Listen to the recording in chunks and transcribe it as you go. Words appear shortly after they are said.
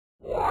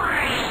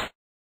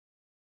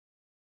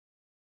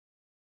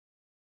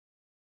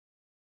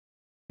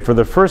For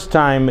the first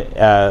time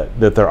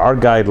that there are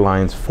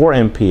guidelines for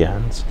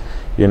MPNs,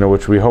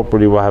 which we hope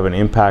really will have an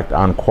impact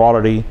on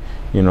quality,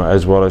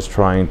 as well as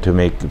trying to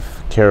make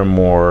care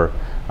more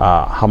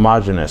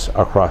homogeneous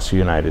across the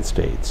United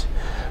States.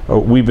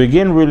 We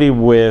begin really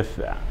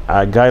with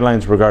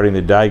guidelines regarding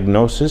the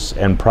diagnosis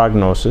and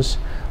prognosis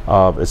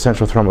of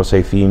essential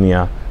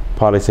thrombocythemia,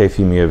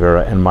 polycythemia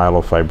vera, and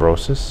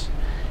myelofibrosis,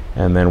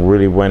 and then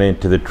really went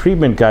into the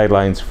treatment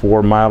guidelines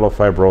for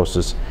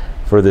myelofibrosis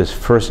for this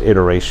first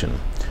iteration.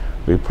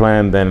 We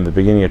planned then in the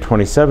beginning of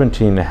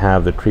 2017 to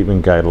have the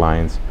treatment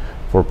guidelines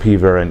for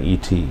PVERA and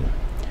ET.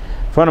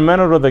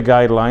 Fundamental to the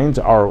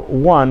guidelines are,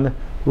 one,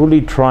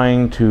 really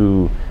trying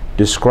to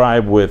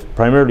describe with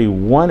primarily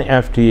one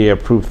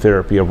FDA-approved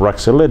therapy of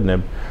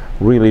ruxolitinib,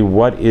 really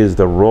what is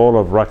the role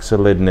of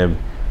ruxolitinib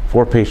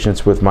for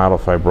patients with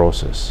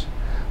myelofibrosis.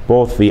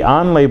 Both the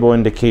on-label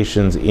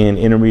indications in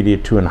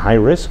intermediate to and high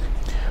risk,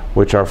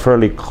 which are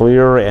fairly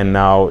clear and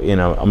now in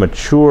a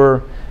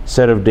mature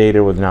set of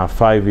data with now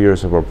 5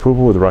 years of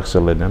approval with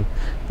ruxolitinib,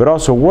 but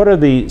also what are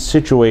the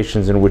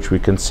situations in which we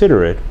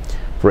consider it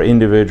for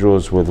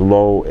individuals with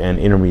low and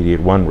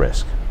intermediate 1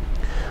 risk.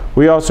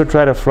 We also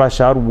try to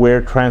flesh out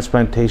where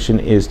transplantation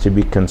is to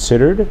be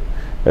considered,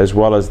 as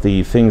well as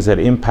the things that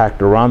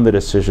impact around the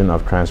decision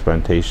of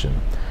transplantation,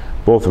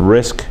 both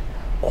risk,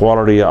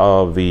 quality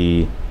of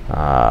the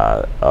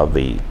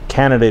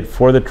candidate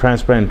for the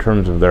transplant in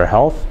terms of their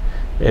health,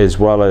 as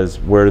well as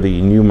where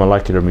the new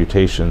molecular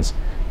mutations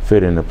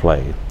fit into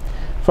play.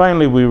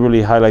 Finally, we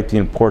really highlight the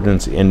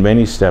importance in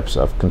many steps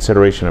of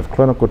consideration of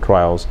clinical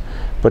trials,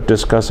 but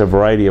discuss a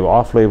variety of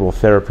off-label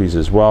therapies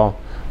as well,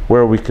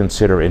 where we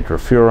consider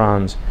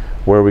interferons,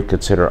 where we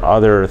consider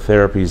other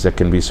therapies that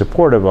can be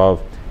supportive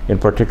of, in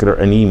particular,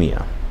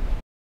 anemia.